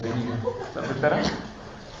Is that a bit better?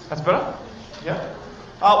 That's better? Yeah.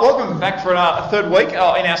 Welcome back for a third week in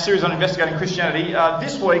our series on investigating Christianity.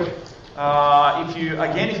 This week, if you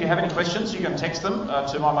have any questions, you can text them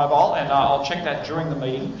to my mobile, and I'll check that during the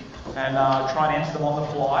meeting and try and answer them on the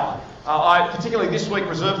fly. I particularly this week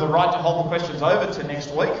reserve the right to hold the questions over to next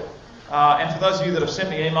week. And for those of you that have sent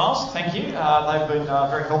me emails, thank you. They've been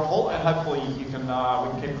very helpful, and hopefully we can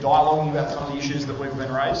keep dialoguing about some of the issues that we've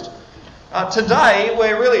been raised. Today,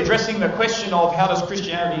 we're really addressing the question of how does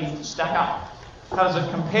Christianity stack up? How does it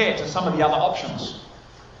compare to some of the other options?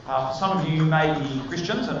 Some of you may be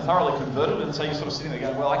Christians and thoroughly converted, and so you're sort of sitting there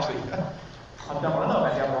going, well, actually, I don't want to know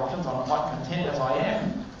about the other options. I'm quite content as I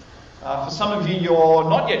am. For some of you, you're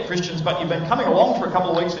not yet Christians, but you've been coming along for a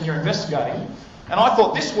couple of weeks and you're investigating. And I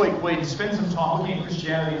thought this week we'd spend some time looking at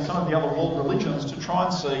Christianity and some of the other world religions to try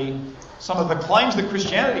and see some of the claims that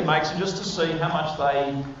Christianity makes, and just to see how much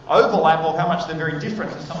they overlap or how much they're very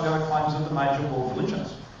different to some of the other claims of the major world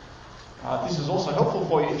religions. This is also helpful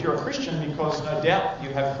for you if you're a Christian, because no doubt you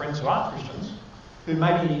have friends who aren't Christians, who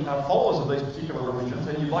may be followers of these particular religions,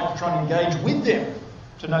 and you'd like to try and engage with them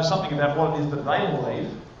to know something about what it is that they believe,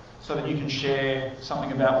 so that you can share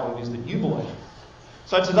something about what it is that you believe.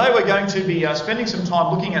 So today we're going to be spending some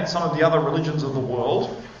time looking at some of the other religions of the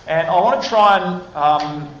world, and I want to try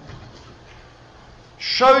and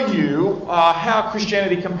show you how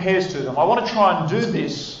Christianity compares to them. I want to try and do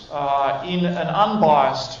this in an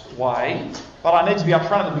unbiased way, but I need to be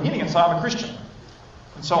upfront at the beginning and say I'm a Christian.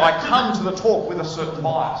 And so I come to the talk with a certain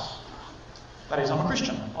bias. That is, I'm a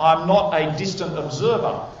Christian. I'm not a distant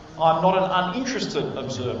observer. I'm not an uninterested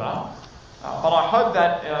observer. But I hope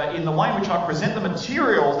that in the way in which I present the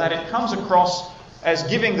material, that it comes across as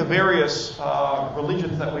giving the various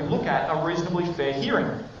religions that we look at a reasonably fair hearing.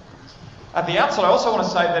 At the outset, I also want to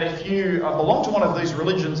say that if you belong to one of these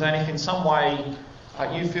religions, and if in some way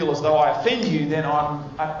you feel as though I offend you, then I'm,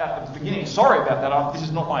 at the beginning, sorry about that. This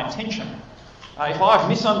is not my intention. If I've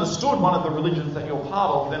misunderstood one of the religions that you're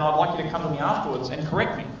part of, then I'd like you to come to me afterwards and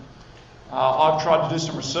correct me. I've tried to do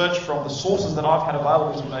some research from the sources that I've had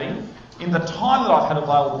available to me in the time that I've had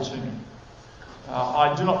available to me.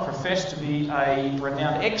 I do not profess to be a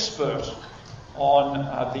renowned expert on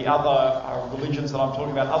the other religions that I'm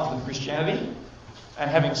talking about other than Christianity. And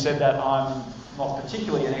having said that, I'm not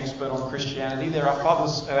particularly an expert on Christianity. There are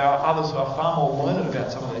others who are far more learned about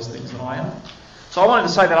some of these things than I am. So I wanted to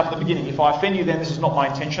say that up at the beginning. If I offend you, then this is not my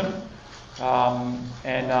intention. Come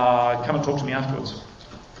and talk to me afterwards.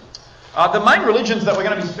 The main religions that we're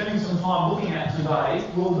going to be spending some time looking at today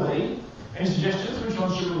will be, any suggestions? Which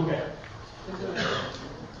ones should we look at?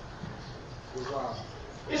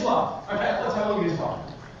 Islam. Okay, let's have a look at Islam.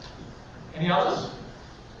 Any others?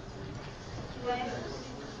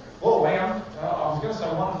 Oh, hang on. I was going to say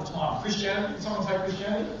one at a time. Christianity. Did someone say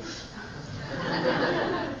Christianity?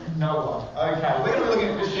 No one. Okay, we're going to be looking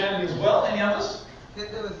at Christianity as well. Any others?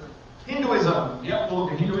 Hinduism. Yep, we'll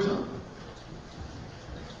look at Hinduism.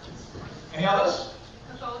 Any others?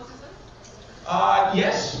 Catholicism?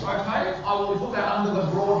 Yes, okay. I will put that under the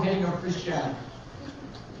broad heading of Christianity.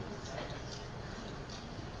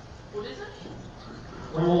 Buddhism?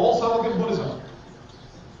 We will also look at Buddhism.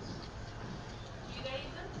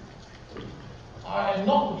 Judaism? I am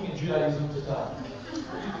not looking at Judaism today.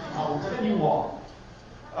 I will tell you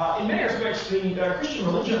why. In many respects, the Christian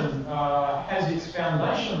religion has its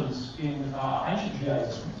foundations in ancient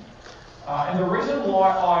Judaism. And the reason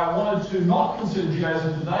why I wanted to not consider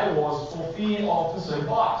Judaism today was for fear of perceived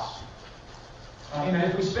bias.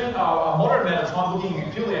 If we spend a moderate amount of time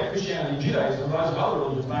looking purely at Christianity and Judaism, those of other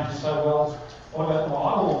religions may just say, well, what about what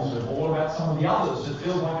I belong to? Or what about some of the others? It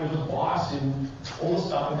feels like there's a bias in all the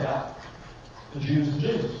stuff about the Jews and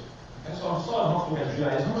Jesus. Okay, so I've decided not to look at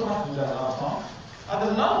Judaism. We'll have to do that another time.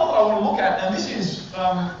 There's another one that I want to look at, and this is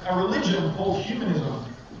a religion called humanism.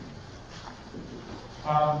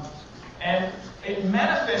 And it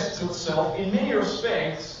manifests itself in many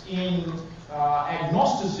respects in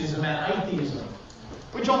agnosticism and atheism,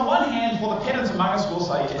 which on one hand, for the pedants among us, will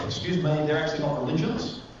say, excuse me, they're actually not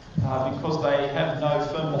religions, because they have no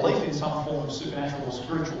firm belief in some form of supernatural or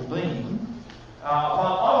spiritual being. But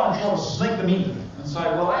I want to try to sneak them in and say,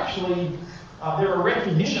 well, actually, they're a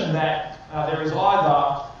recognition that there is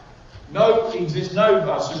either no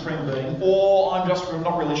supreme being, or I'm just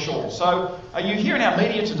not really sure. So you hear in our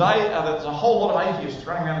media today that there's a whole lot of atheists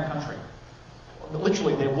running around the country.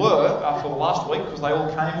 Literally there were for the last week, because they all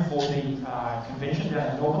came for the convention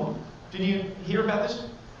down in Melbourne. Did you hear about this?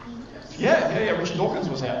 Yeah. Richard Dawkins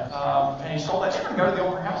was out. And he sold that. Everyone go to the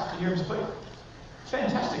Opera House to hear him speak. It's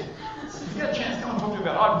fantastic. If you get a chance, come and talk to me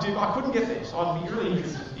about it. I couldn't get there, so I'd be really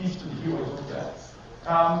interested to hear what he talked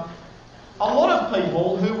about. a lot of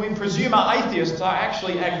people who we presume are atheists are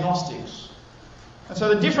actually agnostics. And so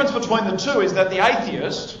the difference between the two is that the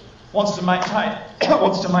atheist wants to maintain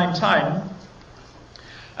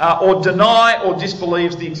or deny or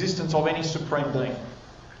disbelieves the existence of any supreme being.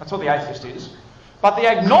 That's what the atheist is. But the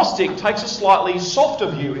agnostic takes a slightly softer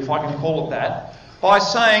view, if I can call it that, by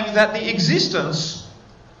saying that the existence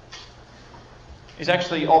is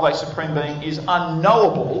actually of a supreme being is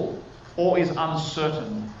unknowable or is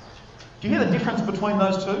uncertain. Do you hear the difference between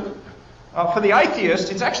those two? For the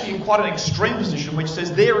atheist, it's actually in quite an extreme position which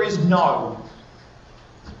says there is no.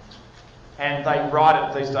 And they write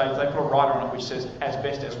it these days, they put a writer on it which says as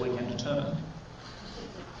best as we can determine.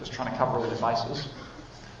 Just trying to cover all their bases.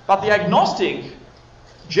 But the agnostic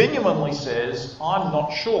genuinely says, I'm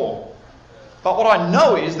not sure. But what I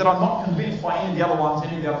know is that I'm not convinced by any of the other ones,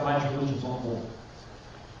 any of the other major religions on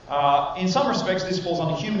board. In some respects, this falls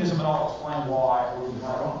under humanism, and I'll explain why a little bit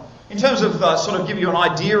later on. In terms of sort of give you an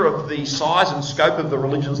idea of the size and scope of the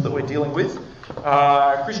religions that we're dealing with,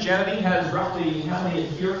 Christianity has roughly how many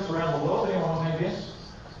adherents around the world? Anyone want to guess?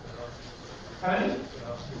 How many?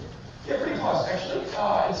 Yeah, pretty close actually.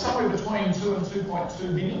 It's somewhere between 2 and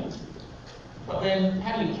 2.2 billion. But then,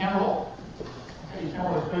 how do you count it all? How do you count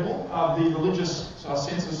all those people? The religious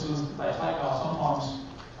censuses that they take are sometimes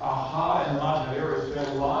hard and the margin of error is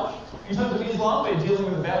fairly large. In terms of Islam, we're dealing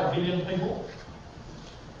with about 1 billion people.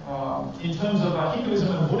 In terms of Hinduism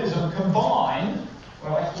and Buddhism combined,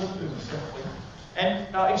 well, actually, let's do them separately.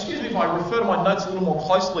 And excuse me if I refer to my notes a little more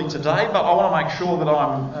closely today, but I want to make sure that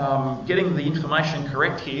I'm getting the information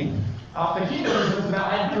correct here. For Hinduism, it's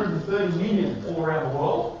about 830 million all around the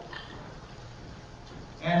world.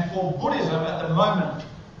 And for Buddhism, at the moment,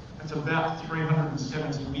 it's about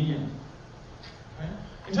 370 million. Okay?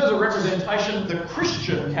 In terms of representation, the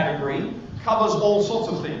Christian category covers all sorts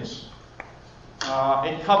of things.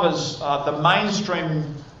 It covers the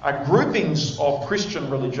mainstream groupings of Christian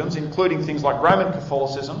religions, including things like Roman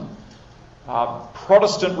Catholicism,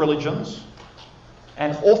 Protestant religions,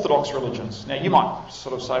 and Orthodox religions. Now, you might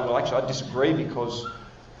sort of say, well, actually, I disagree because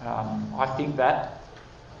I think that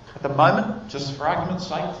at the moment, just for argument's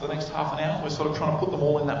sake, for the next half an hour, we're sort of trying to put them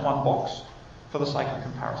all in that one box for the sake of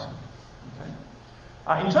comparison.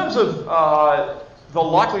 Okay? In terms of the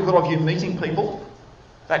likelihood of you meeting people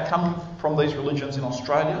that come from these religions in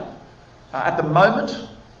Australia, at the moment,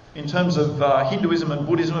 in terms of Hinduism and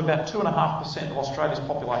Buddhism, about 2.5% of Australia's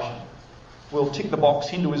population will tick the box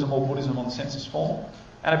Hinduism or Buddhism on the census form,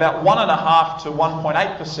 and about 1.5 to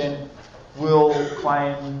 1.8% will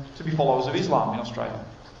claim to be followers of Islam in Australia.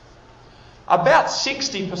 About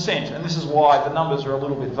 60%, and this is why the numbers are a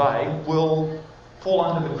little bit vague, will fall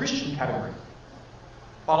under the Christian category.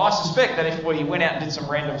 But I suspect that if we went out and did some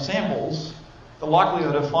random samples, the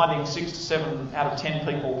likelihood of finding 6 to 7 out of 10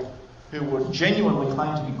 people who would genuinely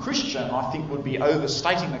claim to be Christian, I think, would be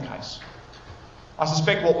overstating the case. I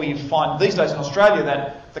suspect what we find these days in Australia,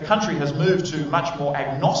 that the country has moved to much more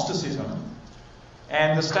agnosticism,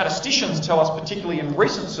 and the statisticians tell us, particularly in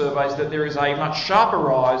recent surveys, that there is a much sharper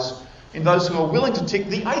rise in those who are willing to tick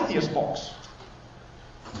the atheist box.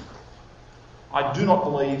 I do not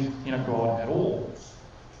believe in a God at all.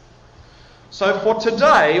 So for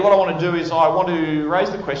today, what I want to do is I want to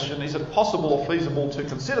raise the question, is it possible or feasible to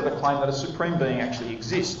consider the claim that a supreme being actually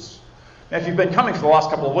exists? Now, if you've been coming for the last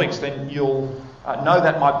couple of weeks, then you'll know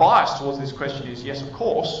that my bias towards this question is yes, of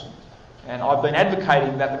course. And I've been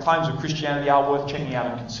advocating that the claims of Christianity are worth checking out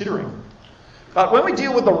and considering. But when we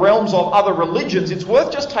deal with the realms of other religions, it's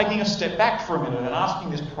worth just taking a step back for a minute and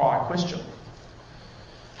asking this prior question.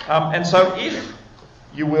 And so if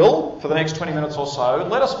you will, for the next 20 minutes or so,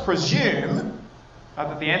 let us presume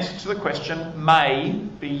that the answer to the question may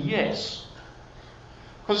be yes.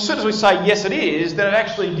 Because as soon as we say yes it is, then it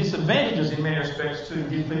actually disadvantages in many respects to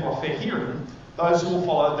give people a fair hearing those who will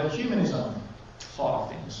follow the humanism side of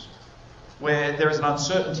things, where there is an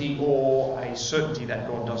uncertainty or a certainty that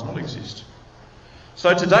God does not exist.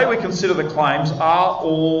 So today we consider the claims,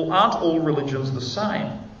 aren't all religions the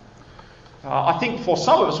same? I think for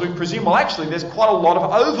some of us we presume, well actually there's quite a lot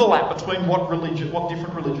of overlap between what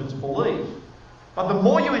different religions believe. But the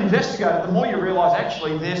more you investigate it, the more you realise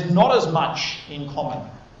actually there's not as much in common.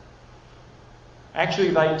 Actually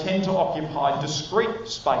they tend to occupy discrete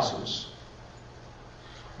spaces.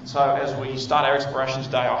 And so as we start our exploration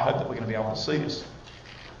today, I hope that we're going to be able to see this.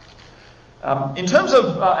 In terms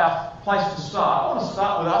of our place to start, I want to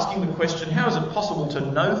start with asking the question, how is it possible to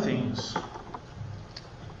know things?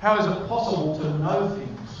 How is it possible to know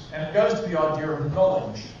things? And it goes to the idea of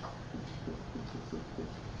knowledge.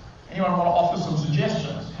 Anyone want to offer some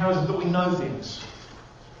suggestions? How is it that we know things?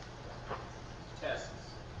 Tests.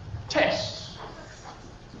 Tests.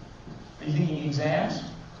 exams?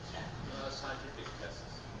 Scientific tests.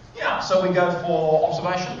 Yeah, so we go for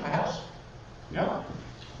observation, perhaps. Yeah.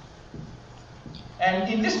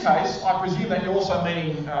 And in this case, I presume that you're also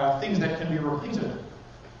meaning things that can be repeated.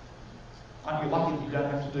 Aren't you lucky that you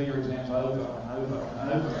don't have to do your exams over and over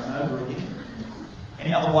and over and over again?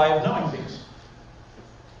 Any other way of knowing things?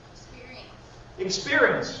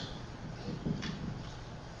 Experience.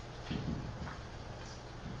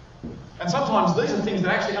 And sometimes these are things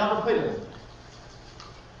that actually aren't repeated.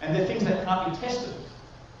 And they're things that can't be tested.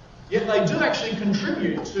 Yet they do actually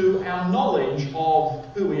contribute to our knowledge of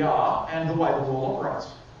who we are and the way the world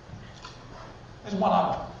operates. There's one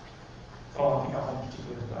other that I want to pick up on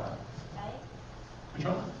particularly today. Which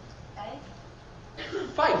one?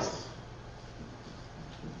 Faith.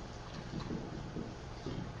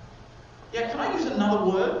 Yeah, can I use another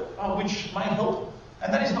word which may help?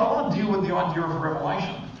 And that is, I want to deal with the idea of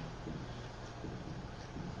revelation.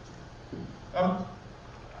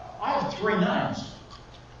 I have three names.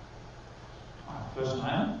 I have a first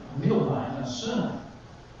name, a middle name, and a surname.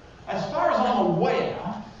 As far as I'm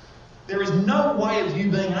aware, there is no way of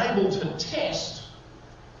you being able to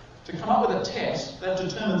come up with a test that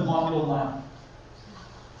determines my middle name.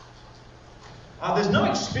 There's no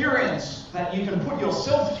experience that you can put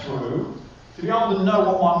yourself through to be able to know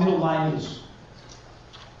what my middle name is.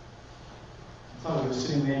 I thought you were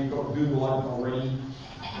sitting there, you've got Google open already.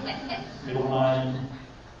 Middle name.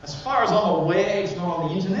 As far as I'm aware, it's not on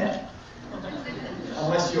the internet.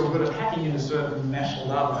 Unless you're good at hacking into certain national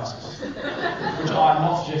databases. Which I'm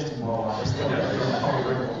not suggesting, by the way. Just on the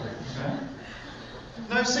public record. Okay?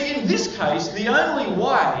 No, see, in this case, the only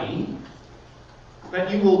way that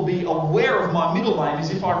you will be aware of my middle name is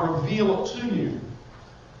if I reveal it to you.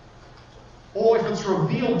 Or if it's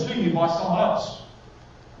revealed to you by someone else.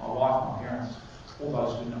 My wife, my parents, all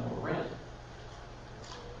those who know already.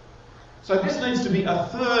 So this needs to be a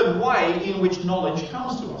third way in which knowledge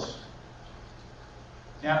comes to us.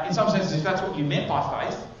 Now, in some senses, if that's what you meant by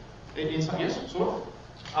faith, yes, sort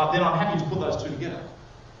of, then I'm happy to put those two together.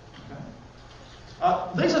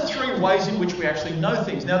 Okay. These are three ways in which we actually know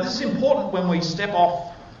things. Now, this is important when we step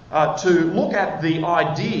off to look at the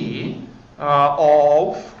idea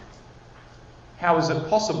of how is it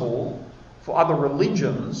possible for other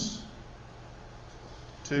religions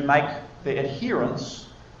to make their adherents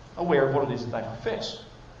aware of what it is that they profess.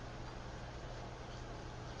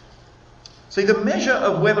 See, the measure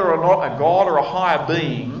of whether or not a God or a higher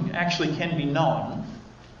being actually can be known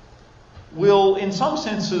will, in some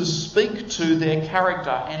senses, speak to their character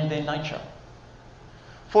and their nature.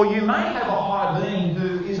 For you may have a higher being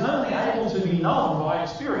who is only able to be known by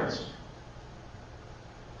experience.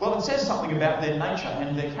 Well, it says something about their nature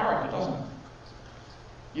and their character, doesn't it?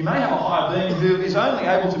 You may have a higher being who is only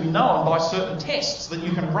able to be known by certain tests that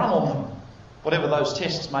you can run on them, whatever those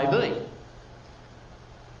tests may be.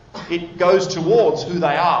 It goes towards who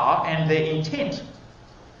they are and their intent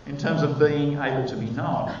in terms of being able to be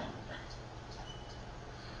known.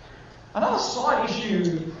 Another side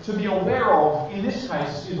issue to be aware of in this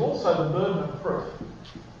case is also the burden of proof.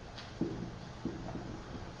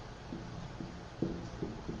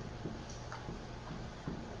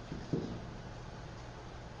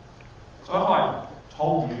 So if I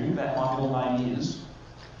told you that my middle name is,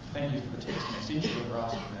 thank you for the text message for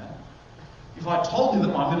asking that. If I told you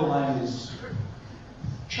that my middle name is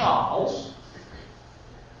Charles,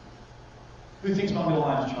 who thinks my middle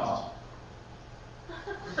name is Charles?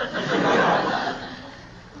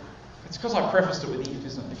 It's because I prefaced it with if,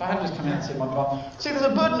 isn't it? If I hadn't just come out and said my middle name. See, there's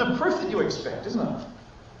a burden of proof that you expect, isn't it?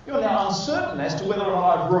 You're now uncertain as to whether or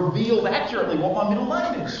not I've revealed accurately what my middle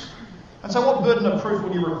name is. And so what burden of proof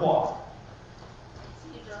would you require?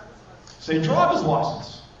 See a driver's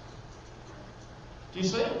license. Do you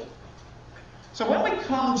see it? So when we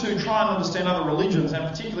come to try and understand other religions, and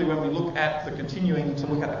particularly when we look at continuing to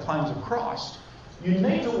look at the claims of Christ, you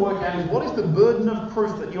need to work out what is the burden of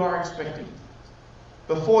proof that you are expecting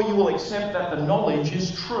before you will accept that the knowledge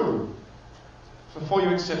is true, before you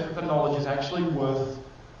accept that the knowledge is actually worth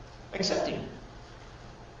accepting.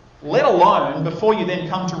 Let alone before you then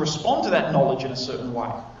come to respond to that knowledge in a certain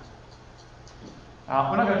way.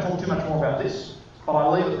 We're not going to talk too much more about this, but I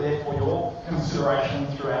leave it there for your consideration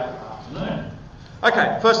throughout the afternoon.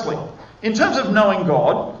 Okay, firstly, in terms of knowing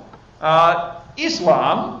God,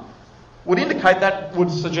 Islam would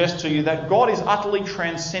suggest to you that God is utterly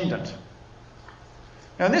transcendent.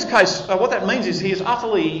 Now in this case, what that means is he is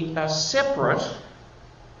utterly separate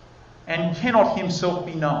and cannot himself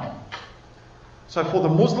be known. So for the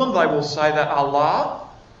Muslim, they will say that Allah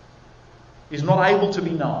is not able to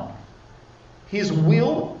be known. His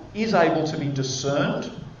will is able to be discerned.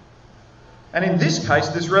 And in this case,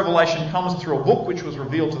 this revelation comes through a book which was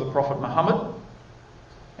revealed to the Prophet Muhammad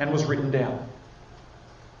and was written down.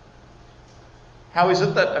 How is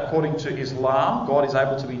it that, according to Islam, God is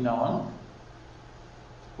able to be known?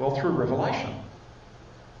 Well, through revelation.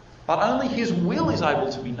 But only his will is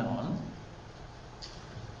able to be known,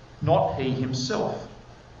 not he himself.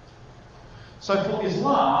 So for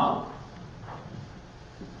Islam,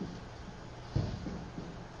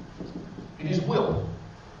 it is will.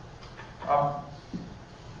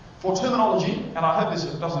 For terminology, and I hope this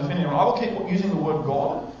doesn't offend anyone, I will keep using the word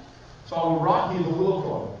God. So I will write here the will of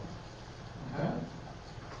God.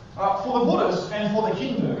 Okay? For the Buddhist and for the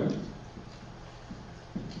Hindu,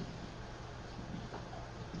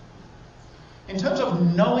 in terms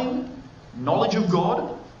of knowledge of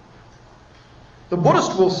God, the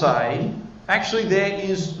Buddhist will say, actually there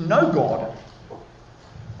is no God.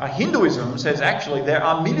 Hinduism says actually there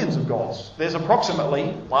are millions of gods. There's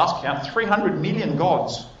approximately, last count, 300 million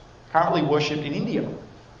gods currently worshipped in India.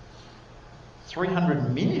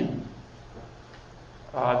 300 million.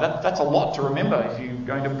 That's a lot to remember if you're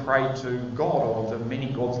going to pray to God or the many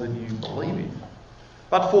gods that you believe in.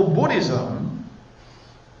 But for Buddhism,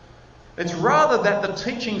 it's rather that the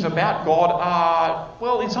teachings about God are,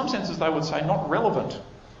 well, in some senses they would say not relevant.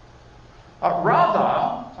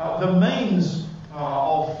 Rather, the means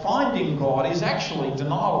of finding God is actually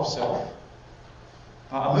denial of self,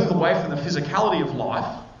 a move away from the physicality of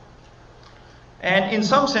life, and in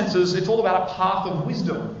some senses it's all about a path of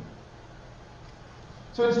wisdom.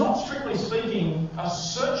 So it's not strictly speaking a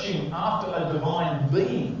searching after a divine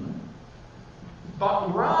being,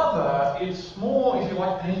 but rather it's more, if you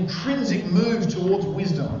like, an intrinsic move towards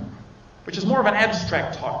wisdom, which is more of an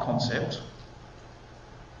abstract type concept.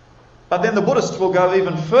 But then the Buddhists will go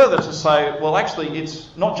even further to say, well, actually, it's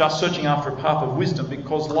not just searching after a path of wisdom,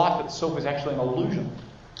 because life itself is actually an illusion.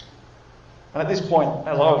 And at this point,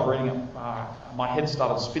 as I was reading it, my head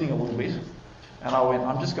started spinning a little bit, and I went,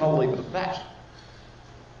 I'm just going to leave it at that.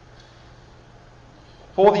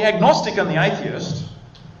 For the agnostic and the atheist,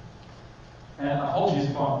 and apologies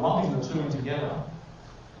if I'm lumping the two in together,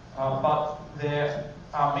 but there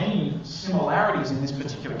are many similarities in this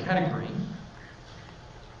particular category.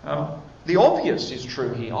 The obvious is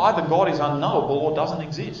true here. Either God is unknowable or doesn't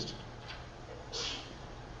exist.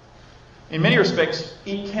 In many respects,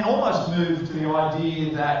 it can almost move to the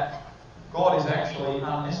idea that God is actually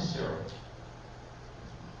unnecessary.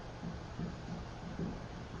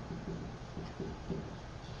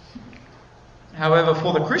 However,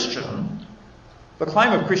 for the Christian, the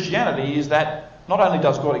claim of Christianity is that not only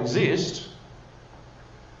does God exist,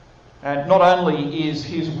 and not only is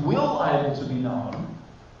his will able to be known,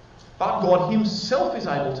 but God himself is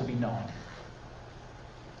able to be known.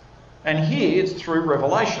 And here it's through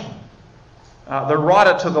revelation. The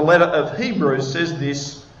writer to the letter of Hebrews says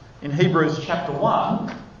this in Hebrews chapter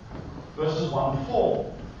 1, verses 1 to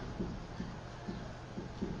 4.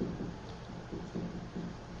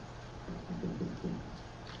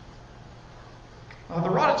 The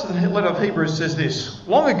writer to the letter of Hebrews says this: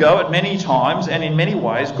 Long ago, at many times and in many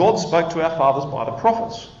ways, God spoke to our fathers by the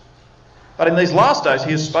prophets. But in these last days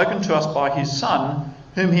he has spoken to us by his Son,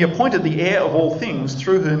 whom he appointed the heir of all things,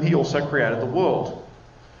 through whom he also created the world.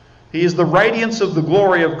 He is the radiance of the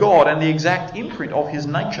glory of God and the exact imprint of his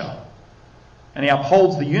nature, and he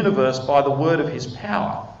upholds the universe by the word of his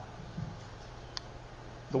power.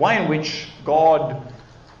 The way in which God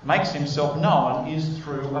makes himself known is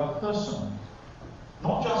through a person,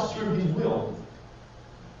 not just through his will.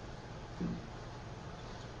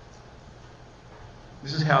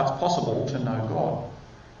 This is how it's possible to know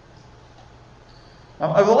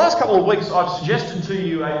God. Over the last couple of weeks, I've suggested to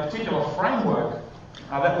you a particular framework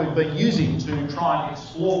that we've been using to try and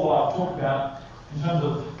explore what I've talked about in terms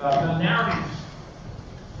of the narrative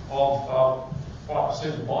of what I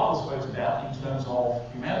perceive the Bible speaks about in terms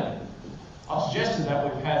of humanity. I've suggested that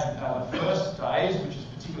we've had the first days, which is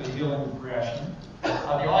particularly dealing with creation, the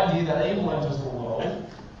idea that evil enters the world,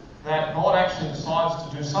 that God actually decides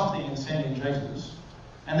to do something in sending Jesus,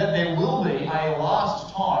 and that there will be a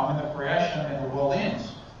last time when the creation and the world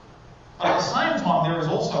ends. But at the same time, there is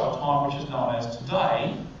also a time which is known as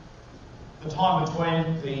today, the time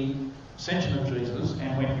between the ascension of Jesus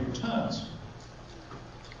and when he returns.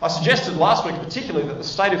 I suggested last week particularly that the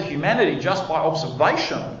state of humanity, just by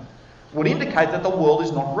observation, would indicate that the world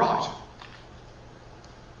is not right.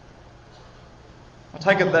 I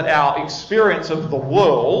take it that our experience of the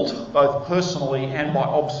world, both personally and by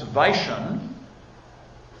observation,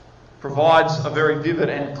 provides a very vivid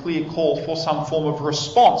and clear call for some form of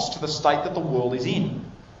response to the state that the world is in.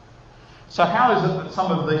 So how is it that some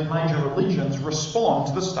of these major religions respond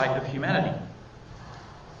to the state of humanity?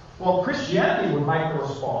 Well, Christianity would make the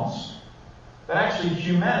response that actually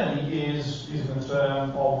humanity is in the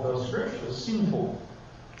term of the Scriptures, sinful.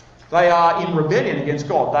 They are in rebellion against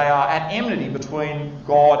God. They are at enmity between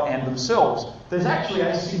God and themselves. There's actually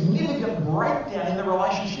a significant breakdown in the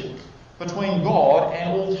relationship between God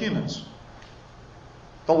and all humans.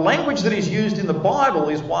 The language that is used in the Bible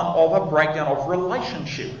is one of a breakdown of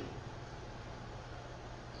relationship.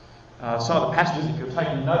 Some of the passages, if you're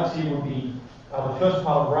taking notes here, would be the first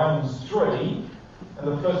part of Romans 3 and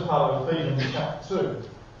the first part of Ephesians chapter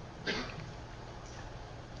 2.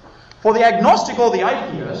 For the agnostic or the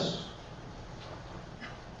atheist,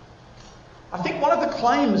 I think one of the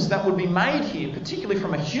claims that would be made here, particularly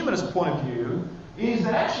from a humanist point of view, is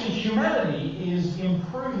that actually humanity is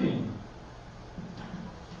improving.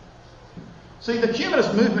 See, the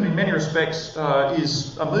humanist movement in many respects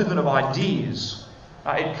is a movement of ideas.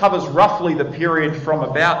 It covers roughly the period from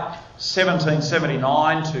about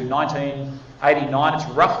 1779 to 1989. It's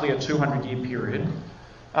roughly a 200-year period.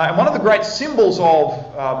 And one of the great symbols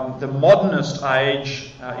of the modernist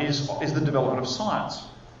age is the development of science.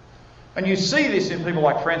 And you see this in people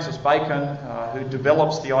like Francis Bacon, who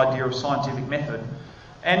develops the idea of scientific method.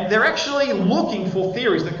 And they're actually looking for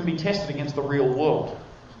theories that can be tested against the real world.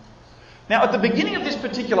 Now, at the beginning of this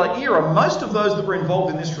particular era, most of those that were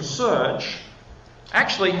involved in this research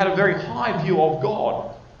actually had a very high view of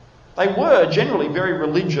God. They were generally very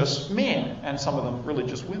religious men, and some of them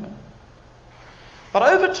religious women. But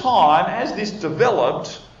over time, as this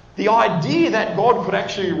developed, the idea that God could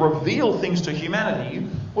actually reveal things to humanity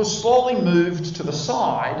was slowly moved to the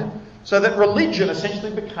side, so that religion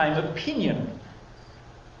essentially became opinion.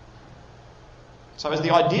 So as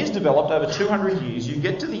the ideas developed over 200 years, you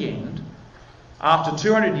get to the end, after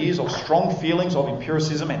 200 years of strong feelings of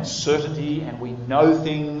empiricism and certainty, and we know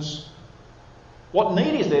things, what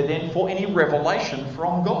need is there then for any revelation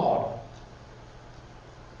from God?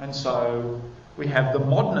 And so we have the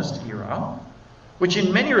modernist era, which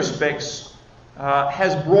in many respects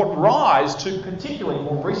has brought rise to, particularly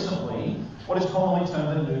more recently, what is commonly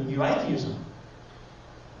termed the new atheism.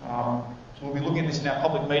 We'll be looking at this in our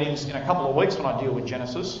public meetings in a couple of weeks when I deal with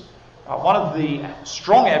Genesis. One of the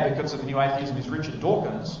strong advocates of the new atheism is Richard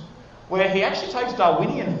Dawkins, where he actually takes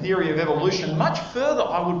Darwinian theory of evolution much further,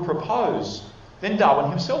 I would propose, than Darwin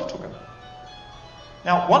himself took it.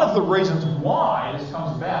 Now, one of the reasons why this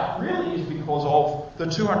comes about really is because of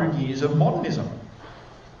the 200 years of modernism.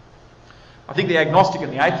 I think the agnostic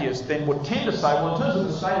and the atheist then would tend to say, well, in terms of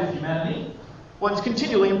the state of humanity, well, it's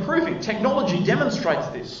continually improving. Technology demonstrates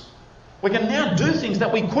this. We can now do things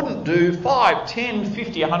that we couldn't do 5, 10,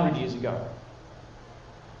 50, 100 years ago.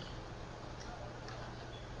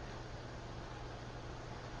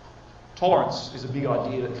 Tolerance is a big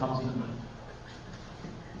idea that comes in.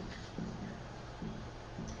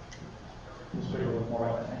 We'll speak a little more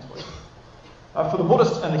about that next week. For the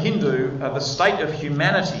Buddhist and the Hindu, the state of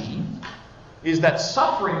humanity is that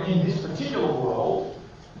suffering in this particular world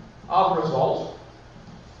are the result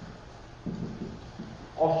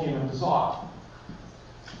of human desire.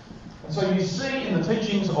 And so you see in the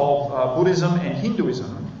teachings of Buddhism and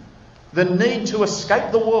Hinduism the need to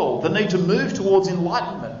escape the world, the need to move towards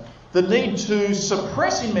enlightenment, the need to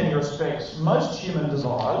suppress in many respects most human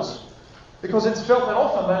desires, because it's felt that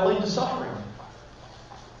often they lead to suffering.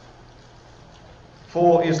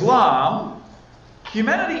 For Islam,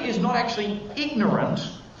 humanity is not actually ignorant.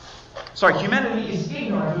 Humanity is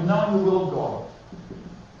ignorant of knowing the will of God.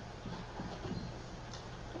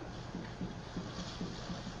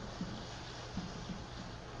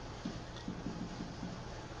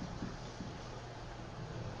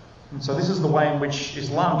 And so this is the way in which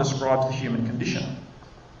Islam describes the human condition.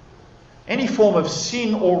 Any form of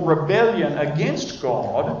sin or rebellion against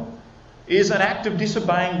God is an act of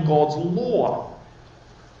disobeying God's law.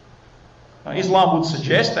 Now, Islam would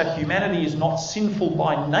suggest that humanity is not sinful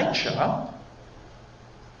by nature,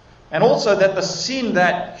 and also that the sin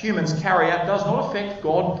that humans carry out does not affect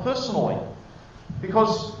God personally.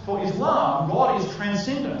 Because for Islam, God is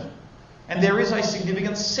transcendent, and there is a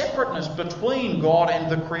significant separateness between God and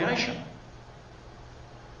the creation.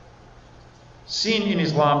 Sin in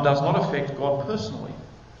Islam does not affect God personally.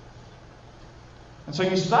 And so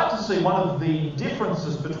you start to see one of the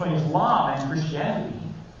differences between Islam and Christianity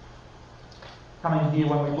coming here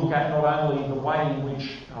when we look at not only the way in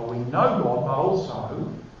which we know God, but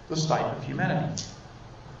also the state of humanity.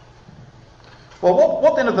 Well,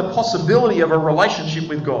 what then of the possibility of a relationship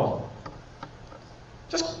with God?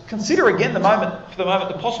 Just consider again for the moment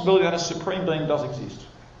the possibility that a supreme being does exist.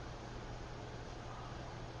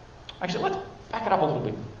 Actually, let's back it up a little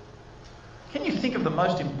bit. Can you think of the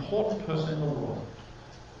most important person in the world?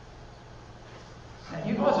 Now,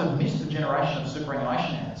 you guys have missed the generation of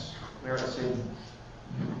superannuation ads where it said,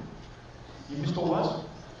 you missed all those?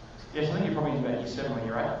 Yes, I think you're probably in about year 7 or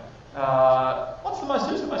year 8.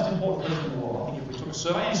 Who's the most important person in the world? I think if we took a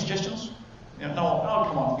survey, any suggestions? No,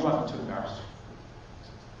 come on, you won't be too embarrassed.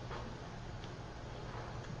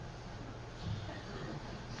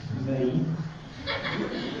 Me.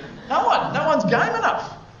 No one's game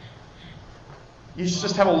enough. You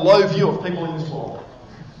just have a low view of people in this world.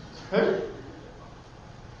 Who?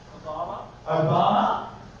 Obama?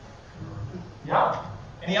 Yeah.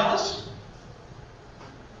 Any others?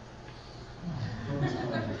 On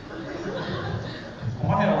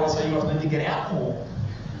one hand, I would say you guys need to get out more.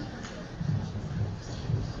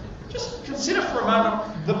 Just consider for a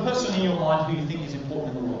moment the person in your mind who you think is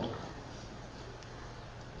important in the world.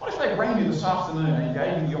 What if they rang you this afternoon and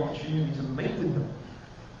gave you the opportunity to meet with them?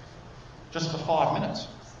 Just for 5 minutes.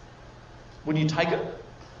 Would you take it?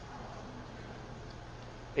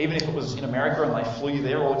 Even if it was in America and they flew you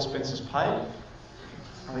there, all expenses paid.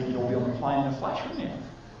 I think you'd all be on the plane in a flash, wouldn't you?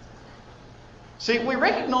 See, we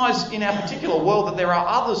recognise in our particular world that there are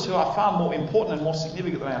others who are far more important and more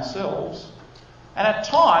significant than ourselves. And at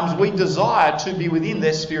times we desire to be within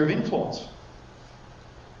their sphere of influence.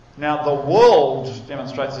 Now, the world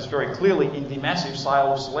demonstrates this very clearly in the massive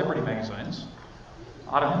sale of celebrity magazines.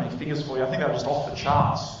 I don't have any figures for you. I think they're just off the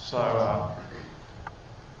charts. So,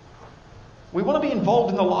 we want to be involved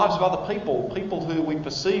in the lives of other people, people who we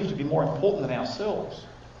perceive to be more important than ourselves.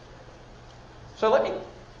 So let me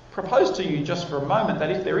propose to you just for a moment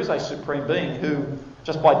that if there is a supreme being who,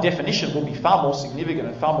 just by definition, will be far more significant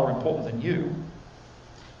and far more important than you,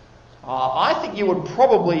 I think you would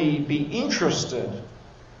probably be interested,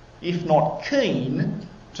 if not keen,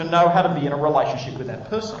 to know how to be in a relationship with that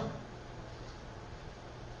person.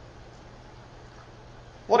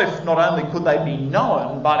 What if not only could they be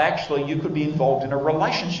known, but actually you could be involved in a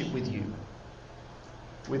relationship with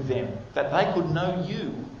them, that they could know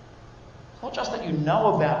you. It's not just that you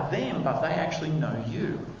know about them, but they actually know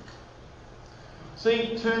you.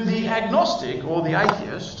 See, to the agnostic or the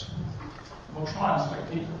atheist, we'll try and select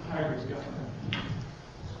different categories going.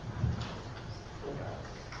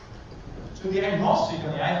 To the agnostic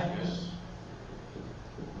and the atheist,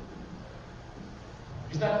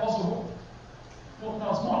 is that possible? Well, no,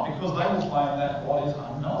 it's not, because they will claim that God is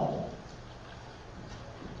unknowable.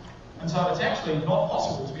 And so it's actually not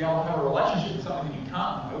possible to be able to have a relationship with something that you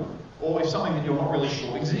can't know, or with something that you're not really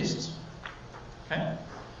sure exists. Okay?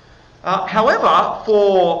 However,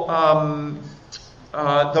 for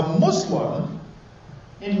the Muslim,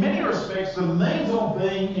 in many respects, the means of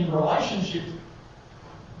being in relationship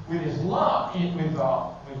with Islam,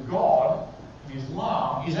 with God,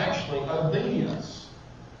 Islam, is actually obedience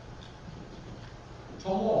to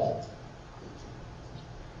law.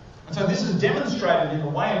 And so this is demonstrated in the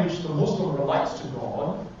way in which the Muslim relates to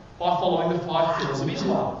God by following the 5 pillars of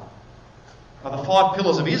Islam. Now, the 5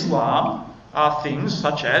 pillars of Islam are things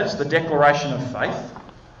such as the declaration of faith,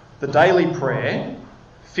 the daily prayer,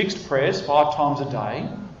 fixed prayers 5 times a day,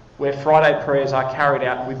 where Friday prayers are carried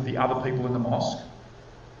out with the other people in the mosque.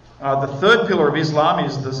 The 3rd pillar of Islam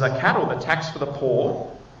is the zakat, or the tax for the poor.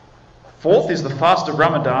 4th is the fast of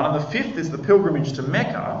Ramadan, and the 5th is the pilgrimage to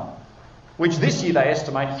Mecca, which this year they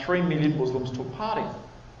estimate 3 million Muslims took part in.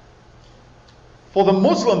 For the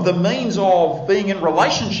Muslim, the means of being in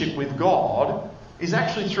relationship with God is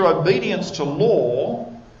actually through obedience to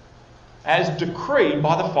law as decreed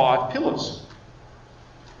by the 5 pillars.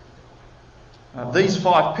 These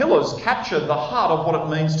 5 pillars capture the heart of what it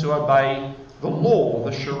means to obey the law,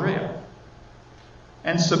 the Sharia.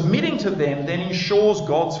 And submitting to them then ensures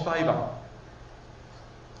God's favour.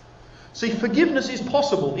 See, forgiveness is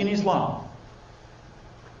possible in Islam.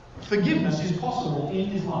 Forgiveness is possible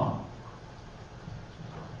in Islam.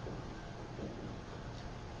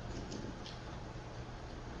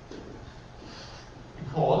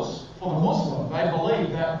 Because for the Muslim, they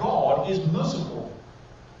believe that God is merciful.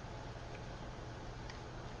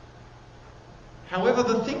 However,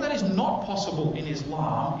 the thing that is not possible in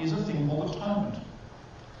Islam is a thing called atonement.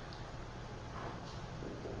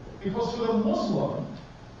 Because for the Muslim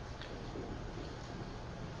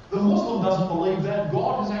doesn't believe that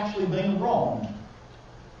God has actually been wronged.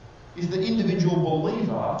 Is the individual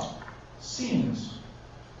believer sins.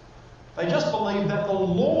 They just believe that the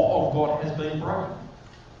law of God has been broken.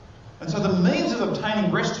 And so the means of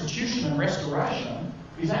obtaining restitution and restoration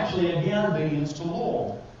is actually again obedience to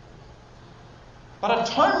law. But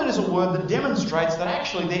atonement is a word that demonstrates that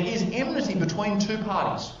actually there is enmity between 2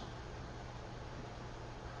 parties.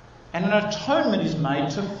 And an atonement is made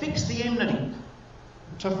to fix the enmity,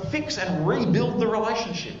 to fix and rebuild the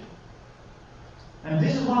relationship. And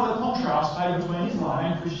this is one of the contrasts made between Islam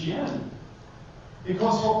and Christianity.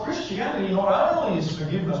 Because for Christianity, not only is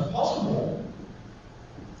forgiveness possible,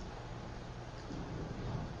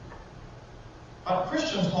 but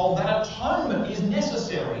Christians hold that atonement is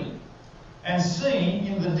necessary and seen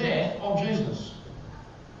in the death of Jesus.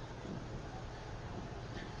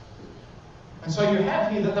 And so you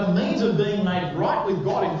have here that the means of being made right with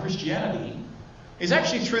God in Christianity is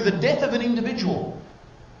actually through the death of an individual,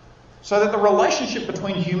 so that the relationship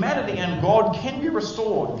between humanity and God can be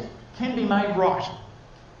restored, can be made right.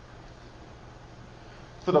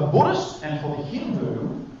 For the Buddhist and for the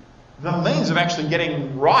Hindu, the means of actually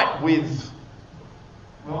getting right with,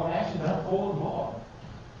 well, they actually don't follow God.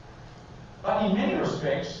 But in many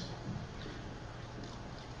respects,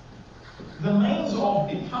 the means of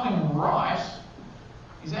becoming right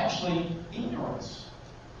is actually ignorance.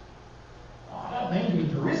 I don't mean to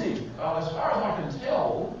be derisive, but as far as I can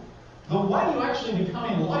tell, the way you actually become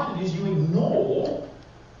enlightened is you ignore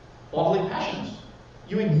bodily passions.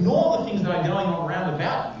 You ignore the things that are going on around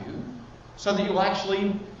about you so that you'll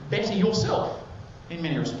actually better yourself in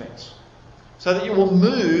many respects. So that you will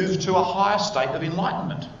move to a higher state of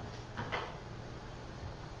enlightenment.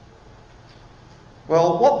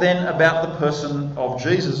 Well, what then about the person of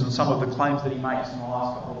Jesus and some of the claims that he makes in the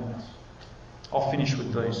last couple of minutes? I'll finish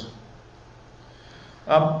with these.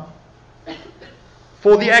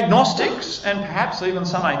 For the agnostics, and perhaps even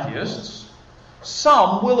some atheists,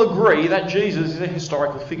 some will agree that Jesus is a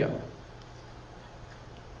historical figure.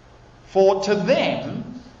 For to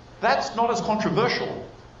them, that's not as controversial,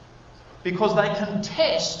 because they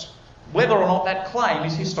contest whether or not that claim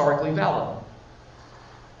is historically valid.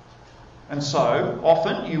 And so,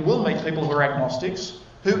 often, you will meet people who are agnostics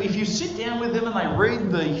who, if you sit down with them and they read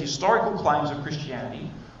the historical claims of Christianity,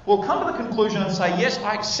 will come to the conclusion and say, yes,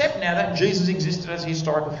 I accept now that Jesus existed as a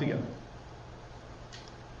historical figure.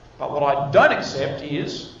 But what I don't accept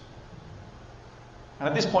is, and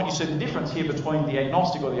at this point you see the difference here between the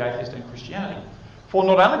agnostic or the atheist and Christianity. For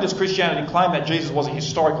not only does Christianity claim that Jesus was a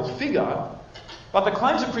historical figure, but the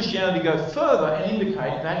claims of Christianity go further and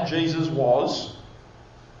indicate that Jesus was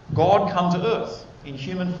God come to earth in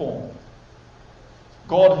human form.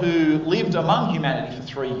 God who lived among humanity for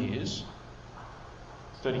 3 years,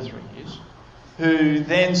 33 years, who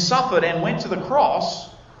then suffered and went to the cross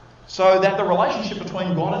so that the relationship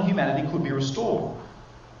between God and humanity could be restored.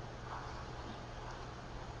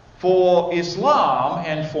 For Islam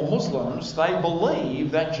and for Muslims, they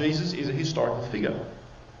believe that Jesus is a historical figure.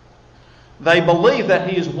 They believe that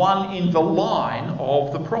he is one in the line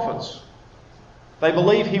of the prophets. They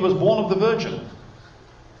believe he was born of the Virgin.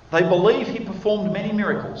 They believe he performed many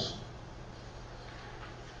miracles.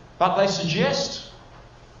 But they suggest,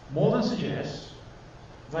 more than suggest,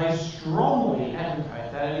 they strongly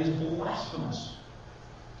advocate that it is blasphemous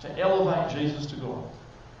to elevate Jesus to God.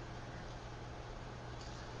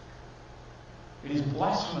 It is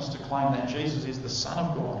blasphemous to claim that Jesus is the Son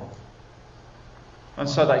of God. And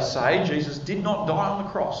so they say Jesus did not die on the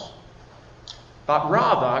cross, but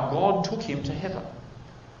rather God took him to heaven.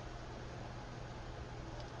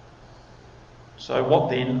 So what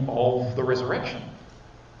then of the resurrection?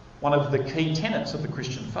 One of the key tenets of the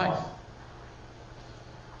Christian faith.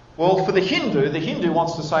 Well, for the Hindu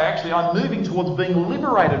wants to say, actually, I'm moving towards being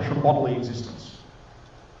liberated from bodily existence.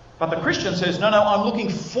 But the Christian says, no, I'm looking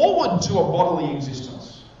forward to a bodily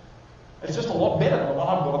existence. It's just a lot better than the one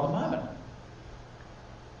I've got at the moment.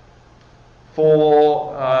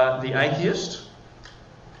 For the atheist,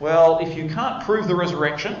 well, if you can't prove the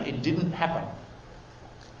resurrection, it didn't happen.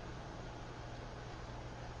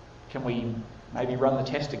 Can we maybe run the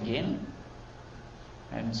test again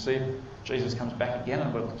and see if Jesus comes back again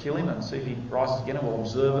and we'll kill him, and see if he rises again and we'll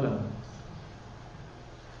observe it?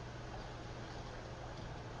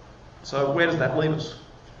 So where does that leave us?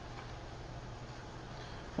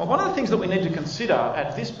 Well, one of the things that we need to consider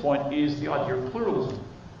at this point is the idea of pluralism.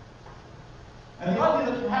 And the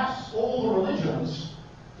idea that perhaps all the religions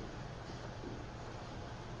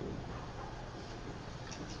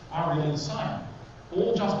are really the same.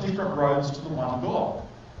 All just different roads to the one God.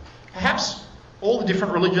 Perhaps all the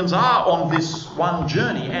different religions are on this one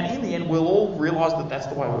journey, and in the end we'll all realise that that's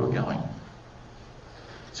the way we were going.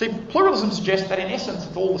 See, pluralism suggests that in essence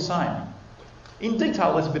it's all the same. In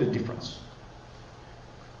detail there's a bit of difference.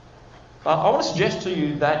 But I want to suggest to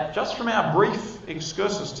you that just from our brief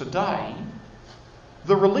excursus today,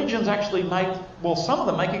 the religions actually some of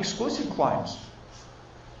them make exclusive claims.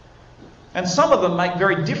 And some of them make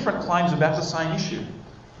very different claims about the same issue.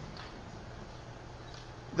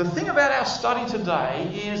 the thing about our study today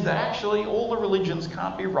is that actually all the religions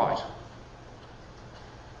can't be right.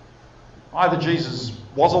 Either Jesus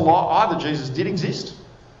was alive, either Jesus did exist,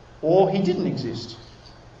 or he didn't exist.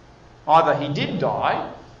 Either he did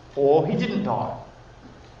die, or he didn't die.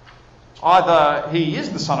 Either he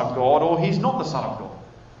is the Son of God, or he's not the Son of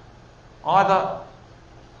God.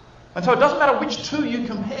 And so it doesn't matter which two you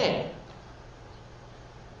compare.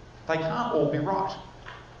 They can't all be right.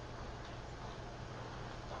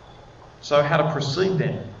 So how to proceed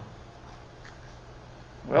then?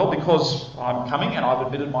 Well, because I'm coming and I've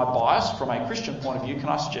admitted my bias from a Christian point of view, can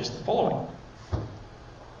I suggest the following?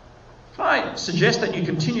 Can I suggest that you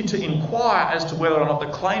continue to inquire as to whether or not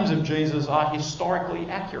the claims of Jesus are historically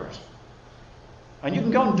accurate? And you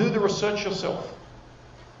can go and do the research yourself.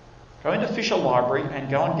 Go into Fisher Library and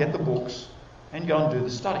go and get the books and go and do the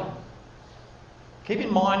study. Keep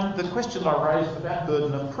in mind the question that I raised about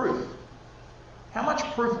burden of proof. How much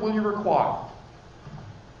proof will you require?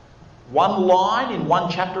 One line in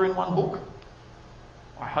one chapter in one book?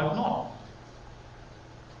 I hope not.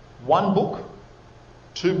 One book?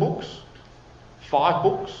 2 books? 5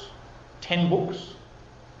 books? 10 books?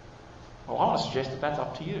 Well, I want to suggest that that's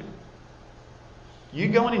up to you. You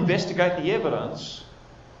go and investigate the evidence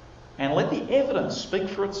and let the evidence speak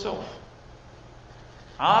for itself.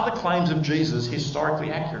 Are the claims of Jesus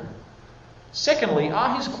historically accurate? Secondly,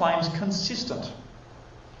 are his claims consistent?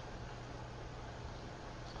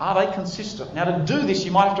 Are they consistent? Now, to do this, you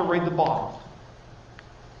might have to read the Bible.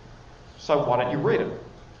 So why don't you read it?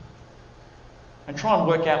 And try and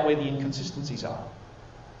work out where the inconsistencies are.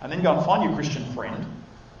 And then go and find your Christian friend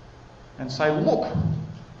and say, look,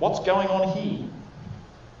 what's going on here?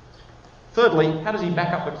 Thirdly, how does he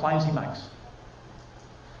back up the claims he makes?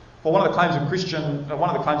 Well, one of the claims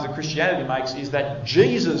that Christianity makes is that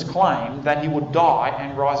Jesus claimed that he would die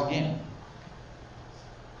and rise again.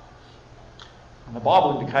 And the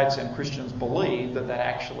Bible indicates, and Christians believe, that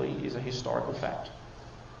actually is a historical fact.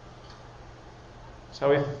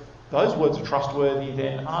 So if those words are trustworthy,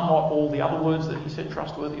 then are not all the other words that he said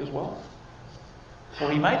trustworthy as well? Well,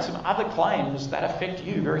 he made some other claims that affect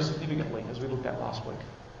you very significantly, as we looked at last week.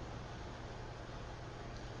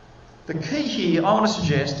 The key here, I want to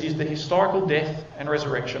suggest, is the historical death and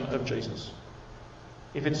resurrection of Jesus.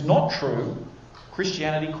 If it's not true,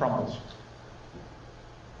 Christianity crumbles.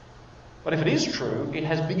 But if it is true, it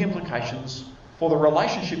has big implications for the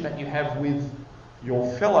relationship that you have with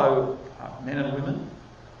your fellow men and women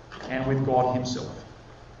and with God himself.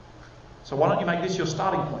 So why don't you make this your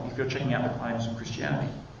starting point if you're checking out the claims of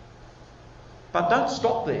Christianity? But don't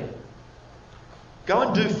stop there. Go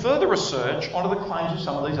and do further research onto the claims of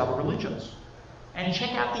some of these other religions and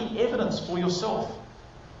check out the evidence for yourself.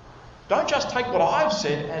 Don't just take what I've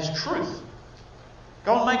said as truth.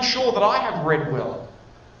 Go and make sure that I have read well.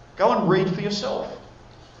 Go and read for yourself.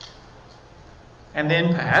 And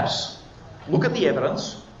then perhaps look at the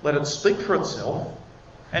evidence, let it speak for itself,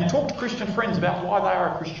 and talk to Christian friends about why they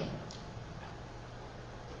are a Christian.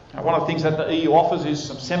 Now, one of the things that the EU offers is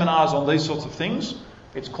some seminars on these sorts of things.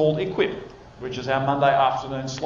 It's called Equip, which is our Monday afternoon slot.